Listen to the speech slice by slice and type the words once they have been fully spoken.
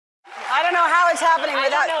I don't know how it's happening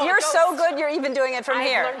without. You're so good. You're even doing it from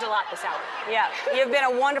here. I've learned a lot this hour. Yeah, you've been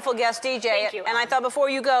a wonderful guest DJ. Thank you. And I thought before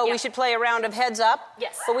you go, we should play a round of heads up.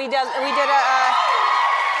 Yes. But we did a.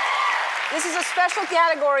 This is a special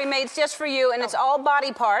category made just for you, and it's all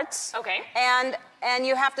body parts. Okay. And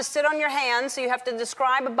you have to sit on your hands, so you have to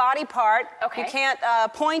describe a body part. Okay. You can't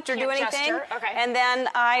point or do anything. Gesture. Okay. And then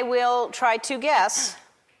I will try to guess.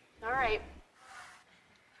 All right.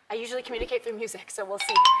 I usually communicate through music, so we'll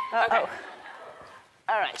see. Okay.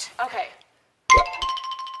 All right. Okay.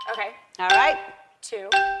 Okay. All right. 2,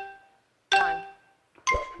 1.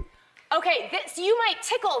 Okay, you might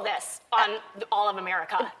tickle this on all of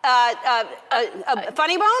America. A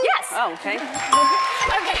funny bone? Yes. Oh, okay.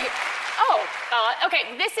 Okay.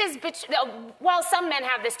 Okay. This is well, some men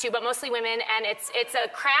have this too, but mostly women, and it's a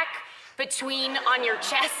crack between on your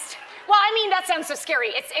chest. Well, I mean that sounds so scary.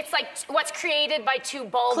 It's like what's created by 2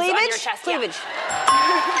 bulbs on your chest. Cleavage. Yeah.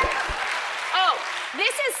 Oh,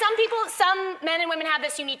 this is some men and women have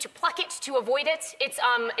this. You need to pluck it to avoid it. It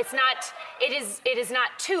is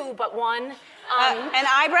not 2, but 1. An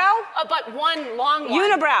eyebrow? But 1 long one.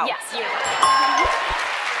 Unibrow. Yes, unibrow.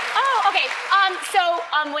 Oh, okay. So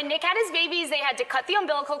when Nick had his babies, they had to cut the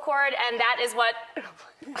umbilical cord, and that is what.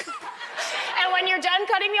 And when you're done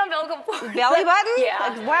cutting the umbilical cord. Belly button?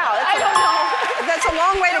 Yeah. Wow. I don't know. That's a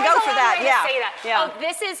long way to go for that. Yeah. Say that. Yeah. Oh,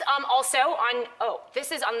 this is also on. Oh,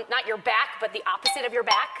 this is on not your back, but the opposite of your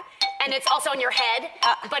back, and it's also on your head.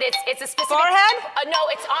 But it's a specific. Forehead? No,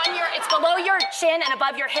 it's on your. It's below your chin and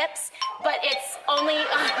above your hips, but it's only.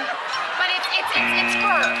 But it's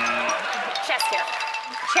fur. Chest hair.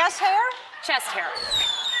 Chest hair? Chest hair.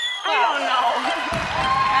 I don't know.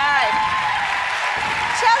 All right.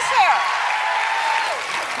 Chest hair.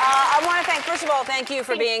 I want to first of all, thank you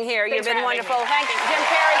for being here. You've been wonderful. Thank you, Jim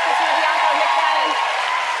Carrey, Christina Bianco, Nick Cannon.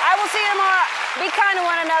 I will see you tomorrow. Be kind to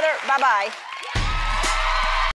one another. Bye-bye.